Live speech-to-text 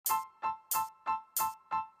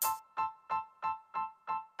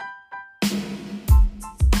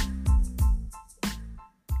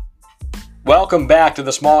Welcome back to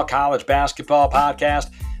the Small College Basketball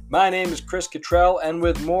Podcast. My name is Chris Cottrell, and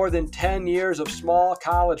with more than 10 years of small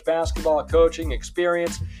college basketball coaching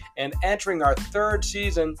experience and entering our third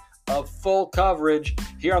season of full coverage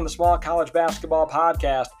here on the Small College Basketball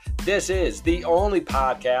Podcast, this is the only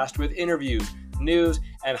podcast with interviews, news,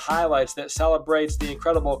 and highlights that celebrates the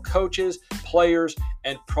incredible coaches, players,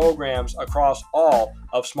 and programs across all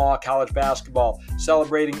of small college basketball,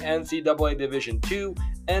 celebrating NCAA Division II,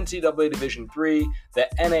 NCAA Division III, the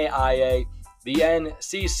NAIA, the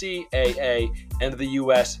NCCAA, and the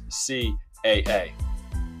USCAA.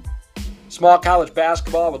 Small College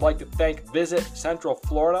Basketball would like to thank Visit Central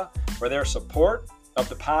Florida for their support of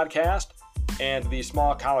the podcast and the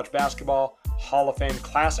Small College Basketball Hall of Fame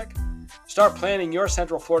Classic. Start planning your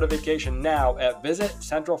Central Florida vacation now at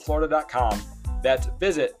visitcentralflorida.com. That's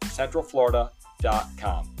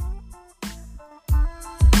visitcentralflorida.com.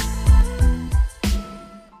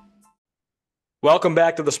 Welcome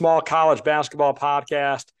back to the Small College Basketball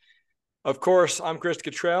Podcast. Of course, I'm Chris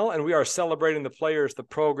Cottrell, and we are celebrating the players, the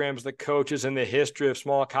programs, the coaches, and the history of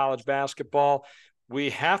small college basketball. We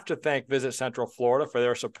have to thank Visit Central Florida for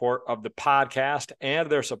their support of the podcast and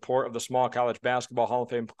their support of the Small College Basketball Hall of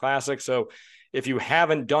Fame Classic. So if you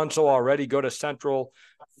haven't done so already, go to Central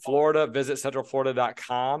Florida, visit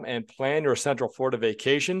centralflorida.com, and plan your Central Florida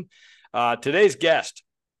vacation. Today's guest,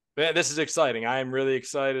 man, this is exciting. I am really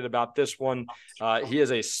excited about this one. He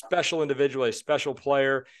is a special individual, a special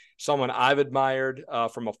player, someone I've admired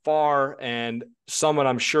from afar, and someone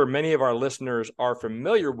I'm sure many of our listeners are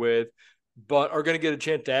familiar with, but are going to get a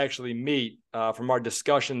chance to actually meet from our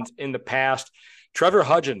discussions in the past. Trevor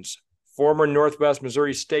Hudgins, former Northwest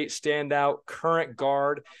Missouri State standout, current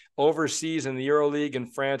guard, overseas in the EuroLeague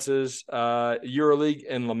and France's EuroLeague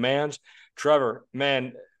in Le Mans. Trevor,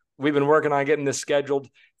 man, we've been working on getting this scheduled.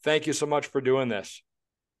 Thank you so much for doing this.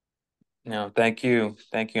 No, thank you.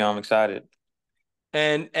 Thank you. I'm excited.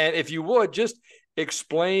 And if you would just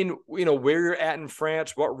explain, where you're at in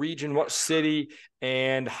France, what region, what city,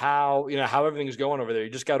 and how everything's going over there. You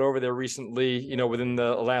just got over there recently, within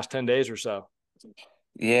the last 10 days or so.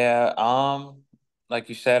 Yeah. Like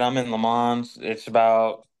you said, I'm in Le Mans. It's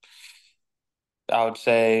about, I would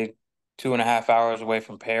say, 2.5 hours away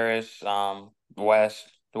from Paris, the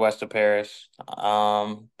west of Paris.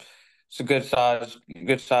 It's a good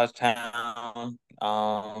size town.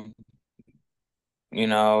 You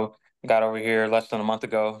know, got over here less than a month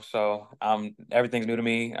ago, so everything's new to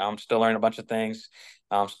me. I'm still learning a bunch of things.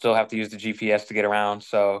 Still have to use the GPS to get around.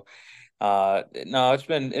 So, no,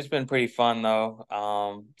 it's been pretty fun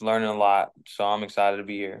though. Learning a lot, so I'm excited to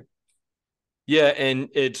be here. Yeah, and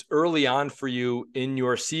it's early on for you in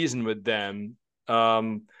your season with them.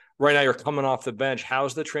 Right now, you're coming off the bench.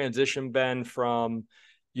 How's the transition been from,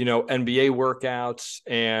 NBA workouts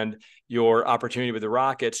and your opportunity with the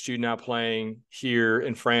Rockets to now playing here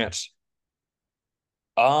in France?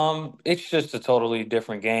 It's just a totally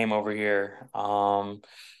different game over here.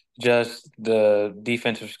 Just the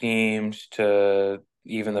defensive schemes to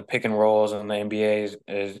even the pick and rolls in the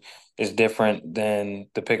NBA is different than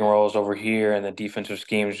the pick and rolls over here and the defensive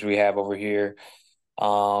schemes we have over here.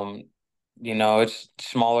 Um, it's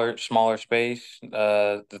smaller space.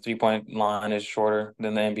 The 3-point line is shorter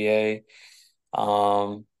than the NBA.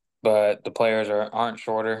 But the players aren't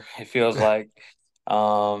shorter. It feels like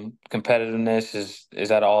competitiveness is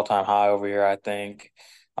at an all-time high over here, I think.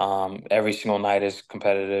 Every single night is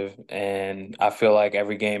competitive, and I feel like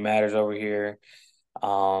every game matters over here.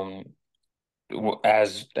 Um,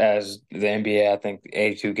 as the NBA, I think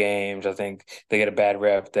 82 games, I think they get a bad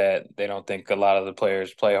rep that they don't think a lot of the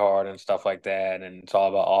players play hard and stuff like that, and it's all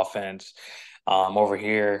about offense. Over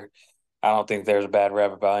here, I don't think there's a bad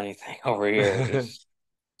rep about anything over here. It's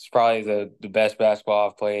probably the best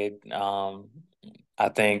basketball I've played. I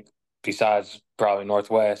think besides probably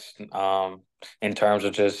Northwest, in terms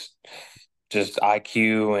of just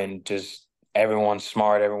IQ and just everyone's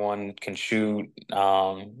smart, everyone can shoot,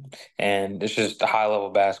 and it's just a high level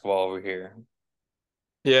basketball over here.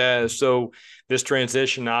 Yeah, so this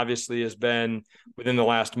transition obviously has been within the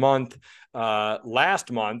last month.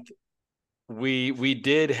 Last month, we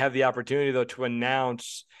did have the opportunity, though, to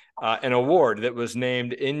announce an award that was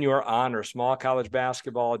named in your honor. Small college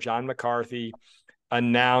basketball, John McCarthy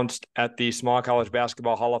announced at the Small College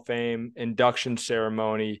Basketball Hall of Fame induction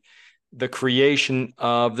ceremony the creation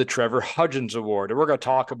of the Trevor Hudgins Award. And we're going to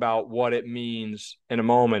talk about what it means in a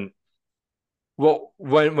moment. Well,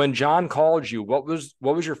 when John called you, what was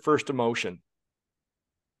your first emotion?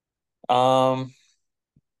 Um,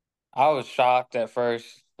 I was shocked at first.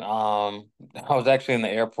 I was actually in the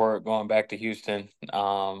airport going back to Houston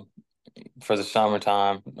for the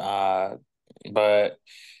summertime. but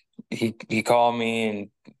he called me and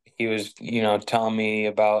he was, telling me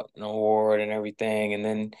about an award and everything. And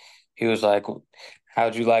then he was like,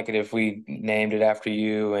 how'd you like it if we named it after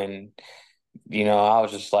you? And, I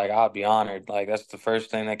was just like, I'd be honored. Like that's the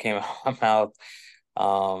first thing that came out of my mouth.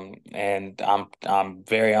 And I'm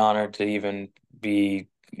very honored to even be,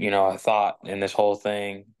 a thought in this whole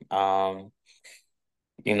thing.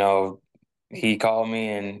 You know, he called me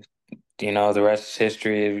and, the rest is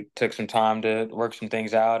history. It took some time to work some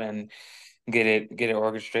things out and get it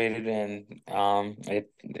orchestrated, and it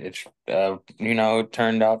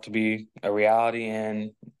turned out to be a reality,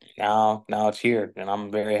 and now it's here, and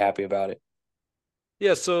I'm very happy about it.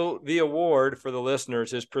 Yeah, so the award for the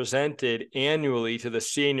listeners is presented annually to the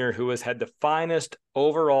senior who has had the finest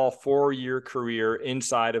overall 4-year career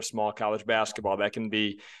inside of small college basketball. That can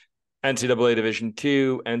be NCAA Division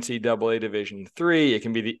II, NCAA Division III. It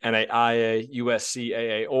can be the NAIA,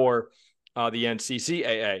 USCAA, or the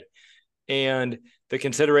NCCAA. And the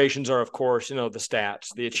considerations are, of course, the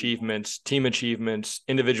stats, the achievements, team achievements,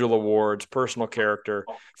 individual awards, personal character.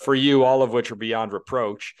 For you, all of which are beyond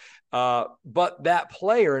reproach. But that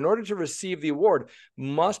player, in order to receive the award,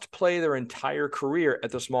 must play their entire career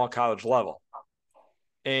at the small college level.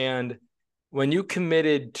 And when you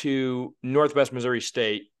committed to Northwest Missouri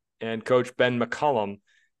State and Coach Ben McCullum,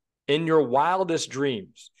 in your wildest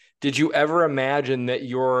dreams, did you ever imagine that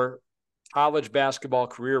your college basketball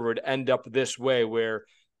career would end up this way, where,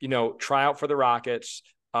 try out for the Rockets,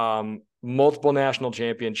 multiple national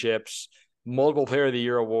championships, multiple player of the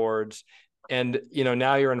year awards, and,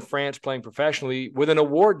 now you're in France playing professionally with an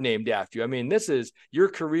award named after you? I mean, this is your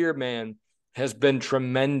career, man, has been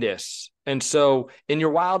tremendous. And so in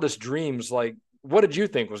your wildest dreams, like, what did you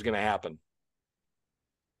think was going to happen?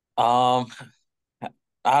 Um,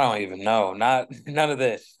 I don't even know. Not none of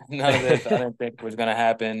this. None of this. I didn't think was gonna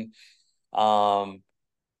happen. Um,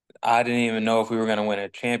 I didn't even know if we were gonna win a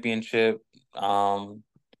championship.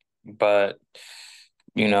 But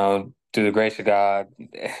through the grace of God,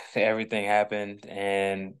 everything happened,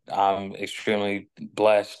 and I'm extremely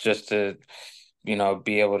blessed just to,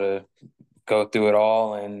 be able to go through it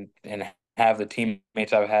all and have the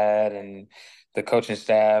teammates I've had and the coaching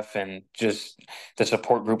staff and just the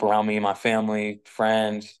support group around me, my family,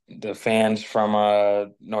 friends, the fans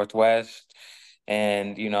from Northwest,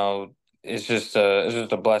 and it's just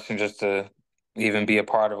a blessing just to even be a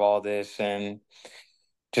part of all this and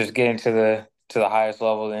just getting to the highest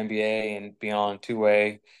level of the NBA and being on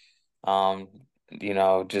two-way. Um,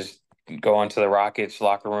 just going to the Rockets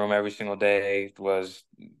locker room every single day was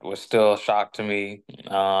still a shock to me. It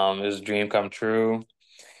was a dream come true.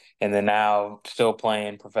 And then now still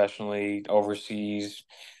playing professionally overseas.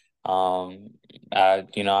 I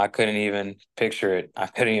couldn't even picture it. I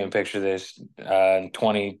couldn't even picture this in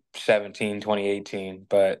 2017, 2018,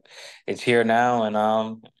 but it's here now, and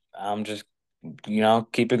I'm just,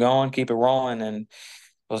 keep it going, keep it rolling, and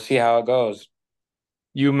we'll see how it goes.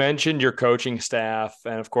 You mentioned your coaching staff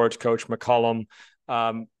and, of course, Coach McCullum.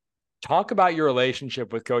 Um, Talk about your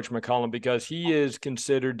relationship with Coach McCullum, because he is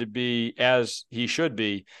considered to be, as he should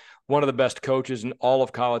be, one of the best coaches in all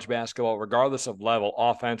of college basketball, regardless of level.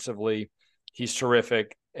 Offensively, he's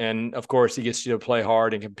terrific. And of course, he gets you to play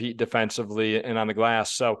hard and compete defensively and on the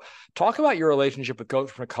glass. So, talk about your relationship with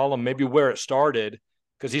Coach McCullum, maybe where it started,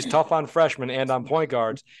 because he's tough on freshmen and on point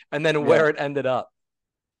guards, and then Yeah. where it ended up.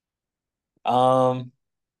 Um,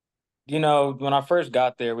 when I first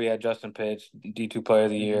got there, we had Justin Pitts, D2 Player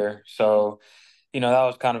of the Mhm. Year. So, that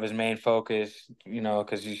was kind of his main focus,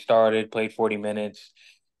 because he started, played 40 minutes.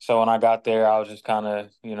 So when I got there, I was just kind of,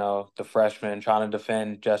 the freshman trying to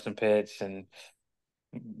defend Justin Pitts and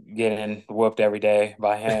getting whooped every day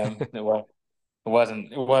by him. It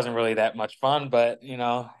wasn't really that much fun, but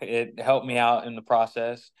it helped me out in the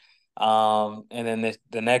process. And then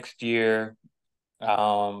the next year,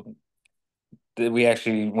 um, we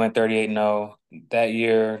actually went 38-0 that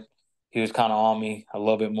year. He was kind of on me a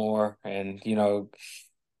little bit more, and we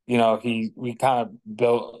kind of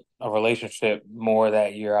built a relationship more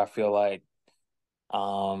that year, I feel like.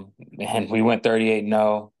 And we went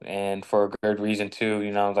 38-0, and for a good reason too.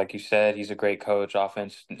 Like you said, he's a great coach,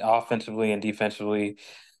 offensively and defensively.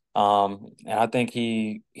 And I think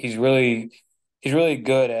he's really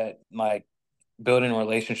good at like building a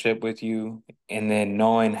relationship with you, and then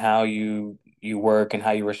knowing how you work and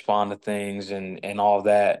how you respond to things and all of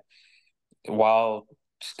that, while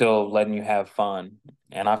still letting you have fun.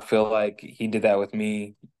 And I feel like he did that with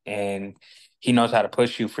me, and he knows how to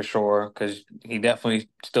push you for sure, because he definitely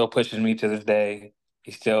still pushes me to this day.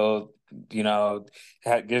 He still, gives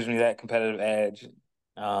me that competitive edge.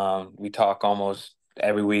 We talk almost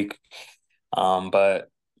every week. But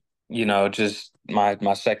just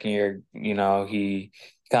my second year, he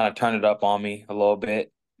kind of turned it up on me a little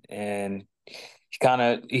bit, and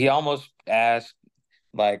he almost asked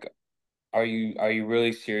like, "Are you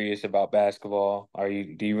really serious about basketball?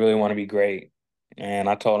 Do you really want to be great?" And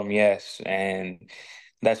I told him yes, and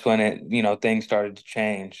that's when things started to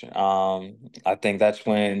change. I think that's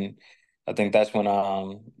when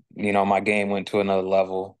my game went to another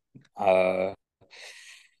level. Uh,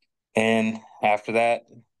 and after that,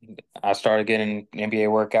 I started getting NBA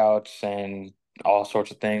workouts and all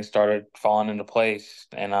sorts of things started falling into place.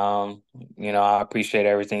 And I appreciate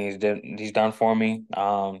everything he's done for me,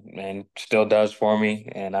 and still does for me.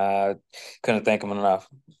 And I couldn't thank him enough.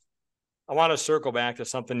 I want to circle back to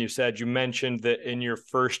something you said. You mentioned that in your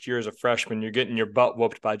first year as a freshman, you're getting your butt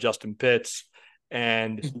whooped by Justin Pitts,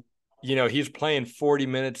 and he's playing 40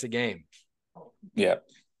 minutes a game. Yeah.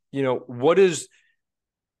 What is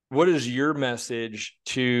your message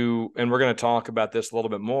to, and we're going to talk about this a little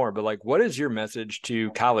bit more, but like, what is your message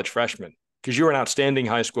to college freshmen? Because you were an outstanding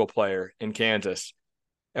high school player in Kansas.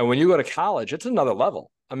 And when you go to college, it's another level.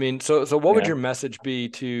 I mean, so what would Yeah. your message be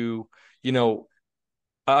to, you know,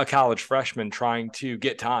 a college freshman trying to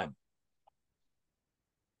get time?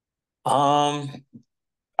 Um,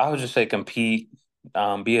 I would just say compete,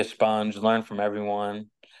 be a sponge, learn from everyone.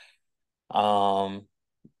 Um,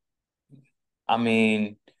 I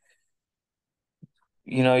mean,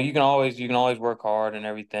 you can always work hard and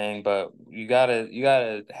everything, but you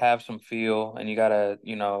gotta have some feel, and you gotta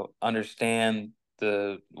understand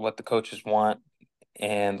what the coaches want,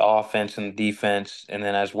 and the offense and the defense, and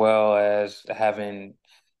then as well as having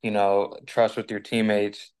trust with your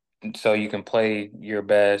teammates so you can play your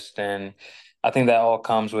best. And I think that all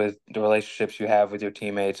comes with the relationships you have with your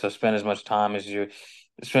teammates. So spend as much time as you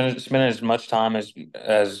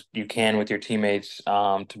can with your teammates,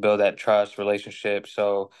 to build that trust relationship.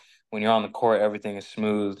 So when you're on the court, everything is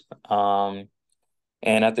smooth. And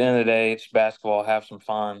at the end of the day, it's basketball. Have some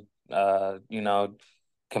fun.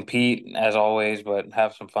 Compete as always, but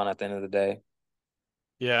have some fun at the end of the day.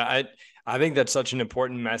 Yeah, I think that's such an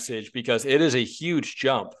important message because it is a huge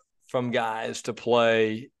jump from guys to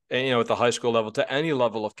play, at the high school level to any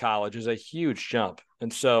level of college is a huge jump.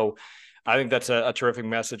 And so I think that's a terrific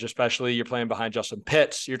message, especially you're playing behind Justin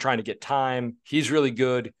Pitts. You're trying to get time. He's really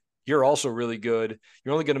good. You're also really good.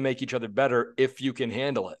 You're only going to make each other better if you can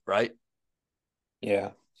handle it, right?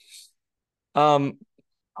 Yeah. Um,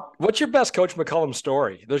 what's your best Coach McCullum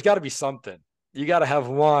story? There's got to be something. You got to have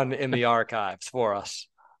one in the archives for us.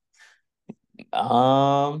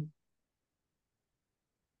 Um,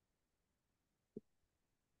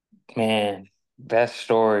 Man, best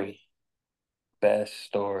story. Best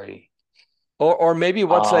story. Or maybe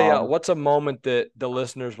Um, what's a moment that the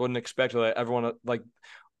listeners wouldn't expect? Like everyone, like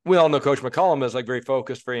we all know Coach McCollum is like very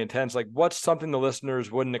focused, very intense. Like what's something the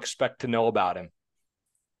listeners wouldn't expect to know about him?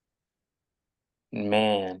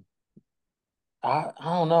 man, I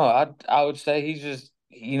don't know. I would say he's just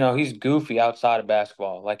he's goofy outside of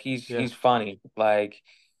basketball. Like Yeah, he's funny. Like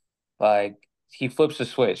he flips the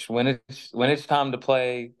switch when it's time to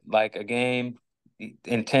play like a game.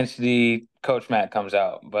 Intensity, Coach Matt comes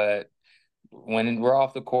out. But when we're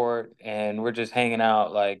off the court and we're just hanging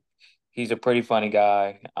out, like he's a pretty funny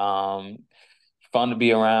guy. Fun to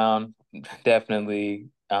be around, definitely.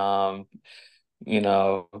 You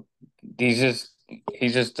know, he's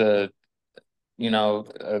just a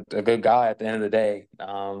good guy at the end of the day.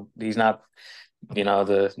 He's not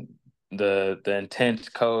the intense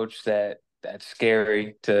coach that's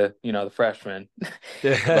scary to the freshmen, but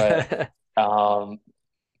yeah, um,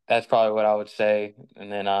 that's probably what I would say.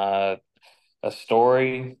 And then a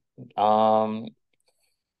story. Um,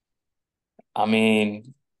 I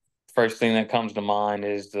mean, first thing that comes to mind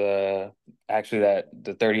is the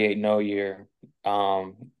 38 no year.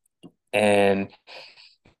 And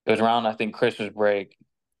it was around, I think, Christmas break,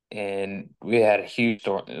 and we had a huge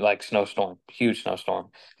storm, like snowstorm, huge snowstorm.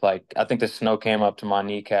 Like I think the snow came up to my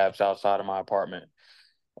kneecaps outside of my apartment,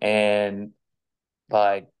 and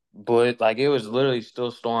like it was literally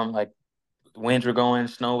still storm. Like winds were going,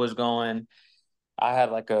 snow was going. I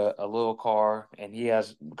had like a little car, and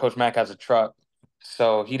Coach Mack has a truck,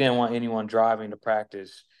 so he didn't want anyone driving to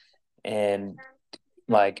practice, and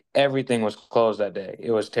like everything was closed that day.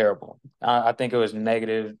 It was terrible. I think it was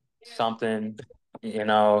negative something, you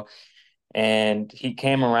know. And he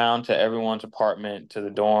came around to everyone's apartment, to the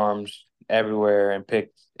dorms, everywhere, and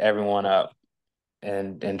picked everyone up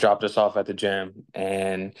and dropped us off at the gym.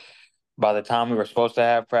 And by the time we were supposed to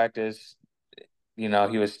have practice, he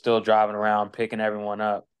was still driving around picking everyone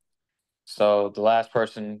up. So the last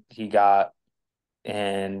person he got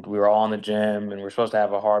and we were all in the gym, and we are supposed to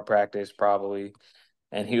have a hard practice probably.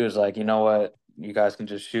 And he was like, you know what? You guys can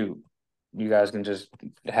just shoot. You guys can just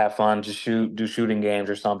have fun, just shoot, do shooting games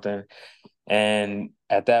or something. And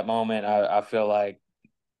at that moment, I feel like,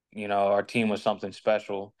 our team was something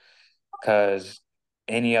special because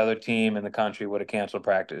any other team in the country would have canceled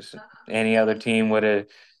practice. Any other team would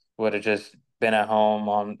have just been at home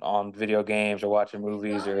on video games or watching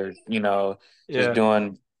movies or just Yeah.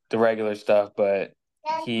 doing the regular stuff. But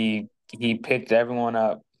he picked everyone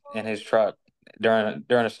up in his truck during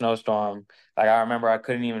a snowstorm. Like I remember, I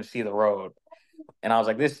couldn't even see the road, and I was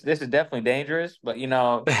like, this is definitely dangerous, but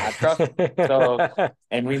I trust him. So,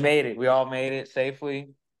 and we made it. We all made it safely.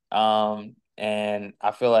 And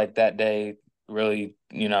I feel like that day really,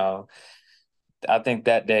 I think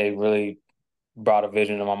that day really brought a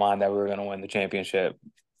vision to my mind that we were going to win the championship.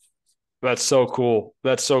 That's so cool.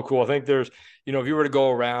 That's so cool. I think there's, if you were to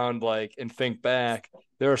go around like and think back,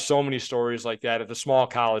 there are so many stories like that at the small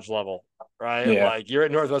college level, right? Yeah, Like you're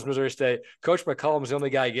at Northwest Missouri State, Coach McCollum's the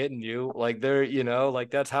only guy getting you. Like they're,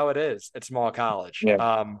 like that's how it is at small college.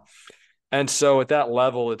 yeah. And so at that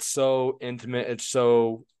level, it's so intimate. It's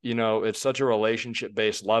so, it's such a relationship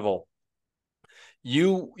based level.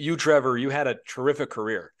 Trevor, you had a terrific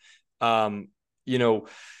career. Um, you know,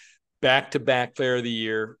 back to back player of the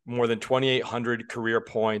year, more than 2,800 career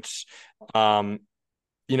points. Um,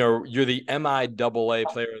 you're the MIAA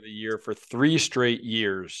player of the year for 3 straight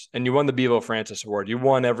years, and you won the Bevo Francis Award. You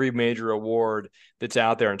won every major award that's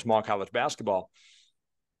out there in small college basketball.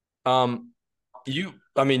 Um, you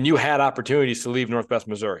had opportunities to leave Northwest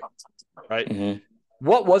Missouri, right? hmm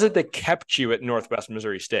What was it that kept you at Northwest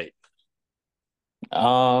Missouri State?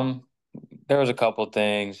 Um, there was a couple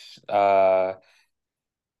things.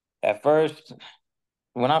 At first,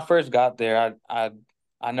 when I first got there,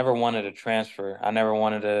 I never wanted to transfer. I never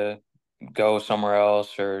wanted to go somewhere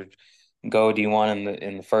else or go D1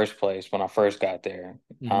 in the first place when I first got there.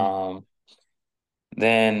 Mm-hmm.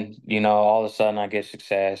 Then, all of a sudden I get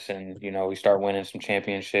success and, we start winning some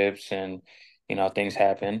championships and, things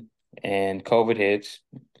happen and COVID hits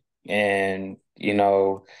and,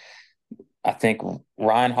 I think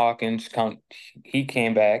Ryan Hawkins he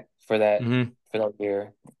came back Mm-hmm. for that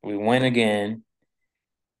year. We win again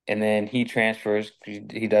and then he transfers.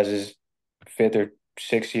 He does his fifth or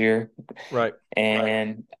sixth year, Right.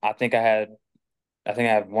 and I think I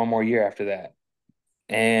have one more year after that.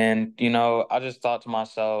 And I just thought to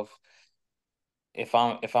myself, if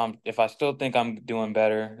I still think I'm doing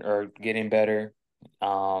better or getting better,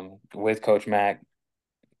 with Coach Mack,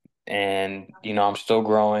 and I'm still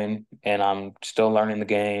growing and I'm still learning the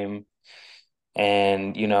game,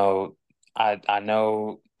 and I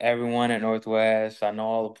know everyone at Northwest. I know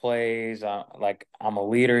all the plays. I'm a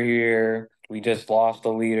leader here. We just lost a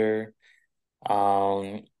leader.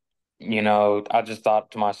 Um, I just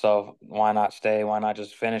thought to myself, why not stay? Why not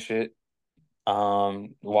just finish it?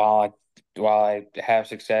 While I have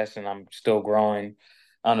success and I'm still growing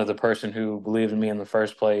under the person who believed in me in the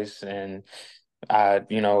first place. And I,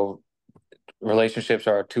 relationships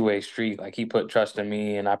are a two-way street. Like he put trust in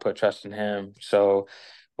me and I put trust in him. So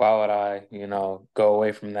why would I, go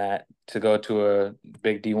away from that to go to a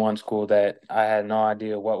big D1 school that I had no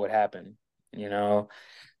idea what would happen, you know?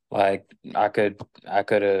 Like I could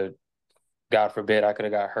have, God forbid, I could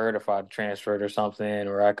have got hurt if I'd transferred or something,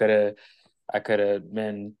 or I could have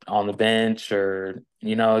been on the bench, or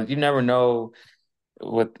you never know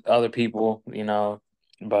with other people,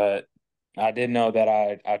 but I did know that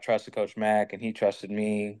I trusted Coach Mack and he trusted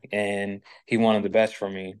me and he wanted the best for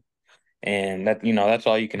me. And that's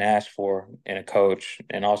all you can ask for in a coach.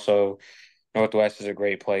 And also Northwest is a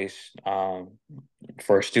great place,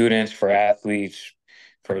 for students, for athletes,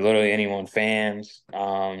 for literally anyone, fans.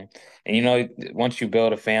 And once you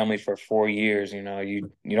build a family for 4 years, you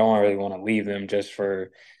don't really want to leave them just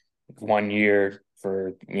for one year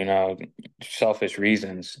for selfish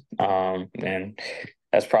reasons. And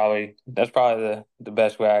that's probably the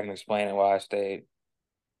best way I can explain it why I stayed.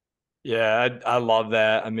 Yeah, I love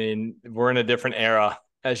that. I mean, we're in a different era,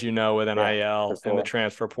 as you know, with Yeah, for NIL and the sure.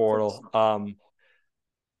 transfer portal.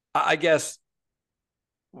 I guess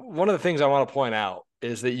one of the things I want to point out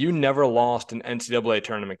is that you never lost an NCAA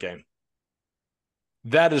tournament game.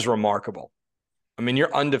 That is remarkable. I mean,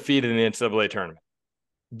 you're undefeated in the NCAA tournament.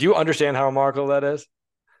 Do you understand how remarkable that is?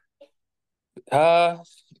 Uh,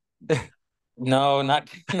 no, not,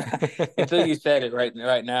 not until you said it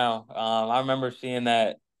right now. I remember seeing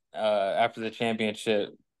that after the championship,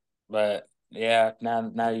 but yeah,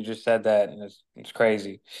 now you just said that, and it's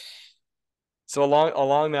crazy. So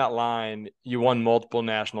along that line, you won multiple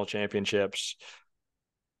national championships.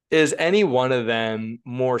 Is any one of them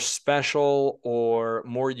more special or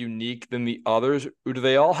more unique than the others, or do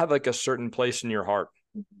they all have like a certain place in your heart?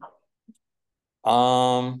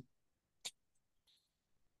 Um,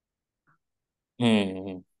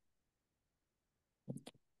 hmm.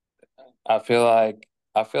 I feel like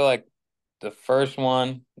the first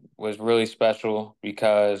one was really special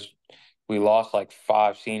because we lost like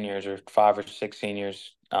five seniors or five or six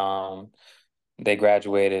seniors. They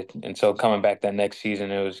graduated, and so coming back that next season,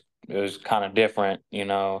 it was kind of different, you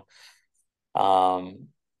know. Um,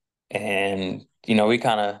 and we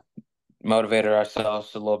kind of motivated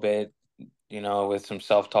ourselves a little bit, with some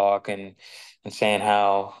self-talk and saying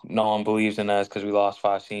how no one believes in us because we lost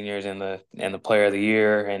five seniors in the player of the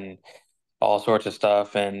year and all sorts of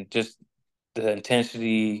stuff, and just the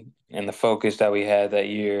intensity and the focus that we had that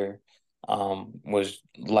year was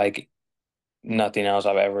like nothing else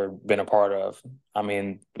I've ever been a part of. I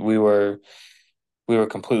mean, we were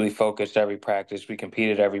completely focused every practice. We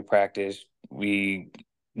competed every practice. We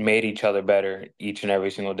made each other better each and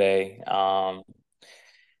every single day.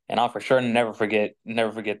 And I'll for sure never forget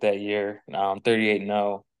that year. 38 and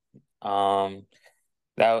 0. Um,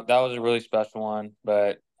 that was a really special one,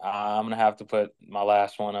 but I'm gonna have to put my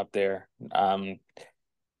last one up there.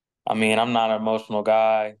 I mean, I'm not an emotional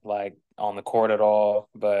guy like on the court at all,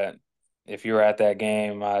 but if you were at that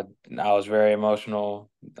game, I was very emotional.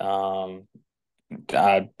 Um,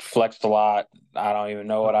 I flexed a lot. I don't even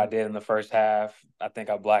know what I did in the first half. I think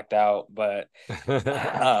I blacked out, but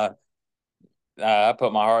uh, I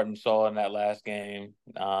put my heart and soul in that last game.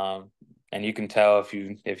 And you can tell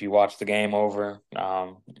if you watch the game over.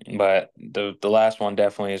 But the last one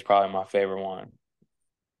definitely is probably my favorite one.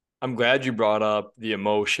 I'm glad you brought up the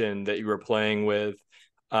emotion that you were playing with.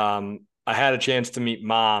 I had a chance to meet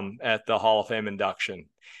Mom at the Hall of Fame induction.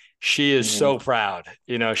 She is Hmm. so proud.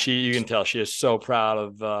 You can tell she is so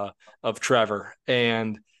proud of Trevor,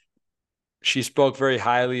 and she spoke very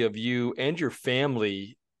highly of you and your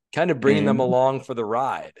family, kind of bringing them Hmm. along for the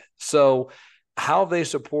ride. So, how have they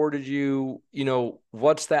supported you?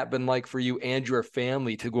 What's that been like for you and your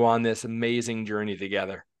family to go on this amazing journey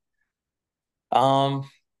together? Um,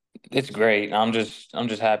 it's great. I'm just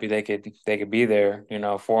happy they could be there,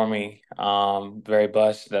 for me. Very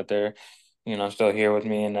blessed that they're, still here with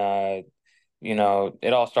me, and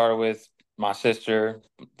it all started with my sister,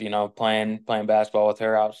 playing basketball with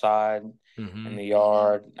her outside in Mm-hmm. the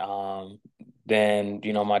yard. Then,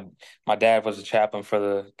 my dad was a chaplain for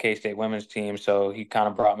the K-State women's team, so he kind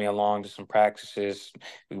of brought me along to some practices.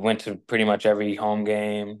 We went to pretty much every home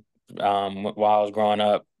game while I was growing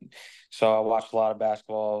up. So I watched a lot of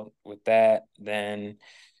basketball with that. Then,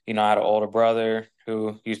 I had an older brother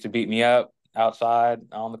who used to beat me up outside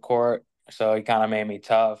on the court, so he kind of made me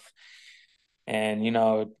tough. And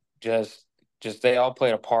just just they all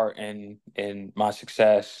played a part in my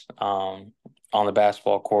success on the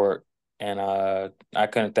basketball court, and I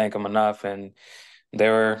couldn't thank them enough. And they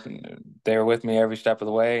were they were with me every step of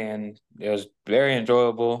the way, and it was very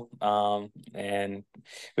enjoyable, and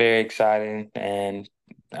very exciting, and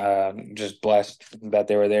just blessed that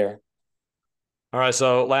they were there. All right.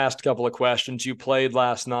 So, last couple of questions. You played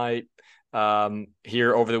last night,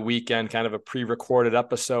 here over the weekend, kind of a pre recorded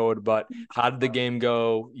episode, but how did the game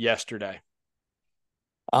go yesterday?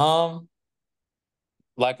 um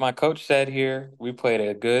like my coach said here, we played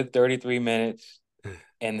a good 33 minutes.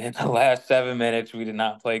 And then the last 7 minutes, we did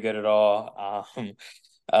not play good at all.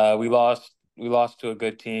 We lost to a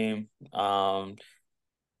good team.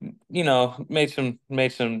 Made some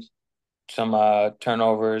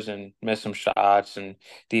turnovers and missed some shots, and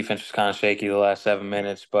defense was kind of shaky the last 7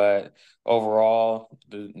 minutes. But overall,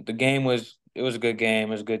 the game was a good game.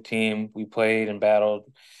 It was a good team. We played and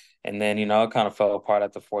battled, and then it kind of fell apart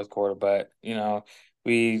at the fourth quarter. But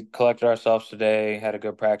we collected ourselves today, had a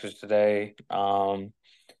good practice today.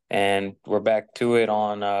 And we're back to it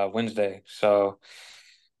on Wednesday. So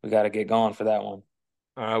we got to get going for that one.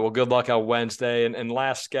 All right. Well, good luck on Wednesday. And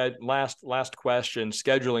last question,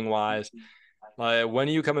 scheduling wise, when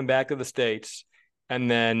are you coming back to the States? And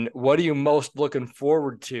then what are you most looking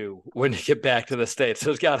forward to when you get back to the States?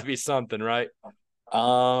 There's got to be something, right?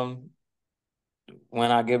 Um,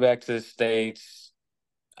 when I get back to the States,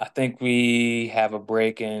 I think we have a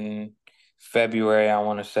break in February, I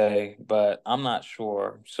want to say, but I'm not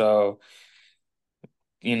sure. So,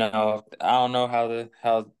 I don't know how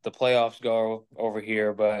the playoffs go over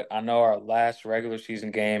here, but I know our last regular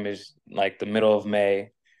season game is like the middle of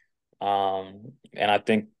May. And I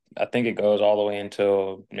think it goes all the way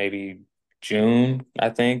until maybe June, I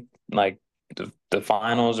think, like the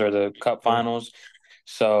finals or the cup Yeah. finals.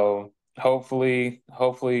 So hopefully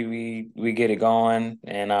we get it going,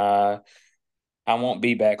 and I won't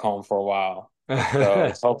be back home for a while.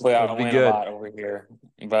 So hopefully That'd I'll be win a good. lot over here.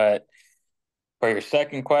 But for your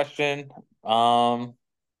second question, um,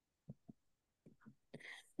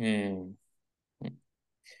 hmm,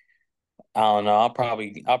 I don't know. I'll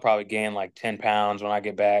probably gain like 10 pounds when I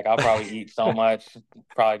get back. I'll probably eat so much,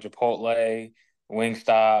 probably Chipotle,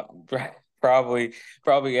 Wingstop, probably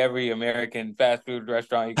probably every American fast food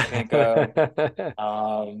restaurant you can think of.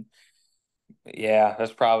 Um, yeah,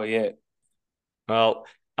 that's probably it. Well,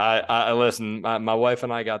 I listen. My wife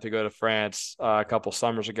and I got to go to France a couple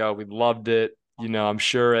summers ago. We loved it. I'm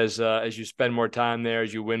sure as you spend more time there,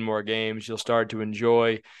 as you win more games, you'll start to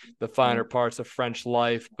enjoy the finer parts of French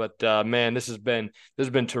life. But man, this has been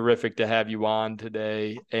terrific to have you on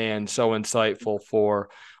today, and so insightful for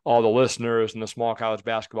all the listeners and the small college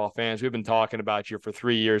basketball fans. We've been talking about you for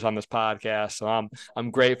 3 years on this podcast, so I'm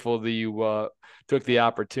grateful that you took the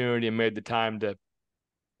opportunity and made the time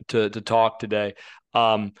to talk today.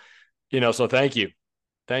 Um, so thank you.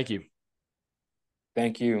 Thank you.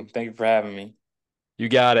 Thank you. Thank you for having me. You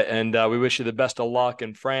got it. And we wish you the best of luck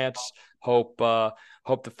in France. Hope to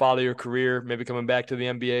follow your career, maybe coming back to the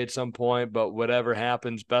NBA at some point, but whatever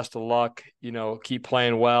happens, best of luck. Keep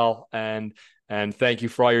playing well, and thank you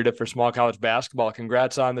for all you did for small college basketball.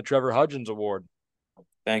 Congrats on the Trevor Hudgins Award.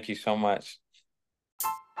 Thank you so much.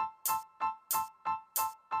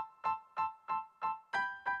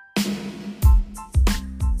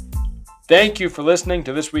 Thank you for listening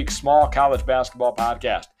to this week's Small College Basketball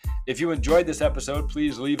Podcast. If you enjoyed this episode,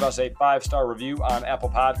 please leave us a 5-star review on Apple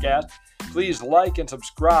Podcasts. Please like and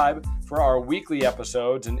subscribe for our weekly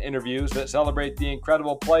episodes and interviews that celebrate the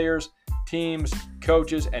incredible players, teams,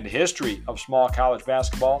 coaches, and history of small college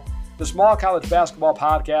basketball. The Small College Basketball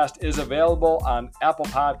Podcast is available on Apple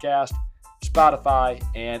Podcasts, Spotify,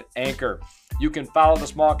 and Anchor. You can follow the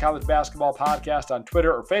Small College Basketball Podcast on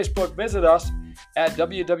Twitter or Facebook. Visit us at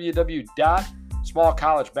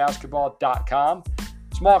www.smallcollegebasketball.com.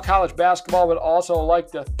 Small College Basketball would also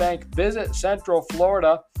like to thank Visit Central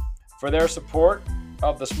Florida for their support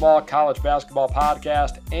of the Small College Basketball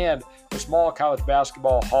Podcast and the Small College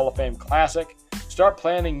Basketball Hall of Fame Classic. Start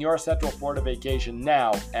planning your Central Florida vacation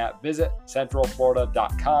now at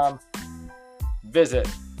visitcentralflorida.com. Visit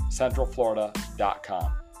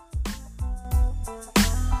centralflorida.com.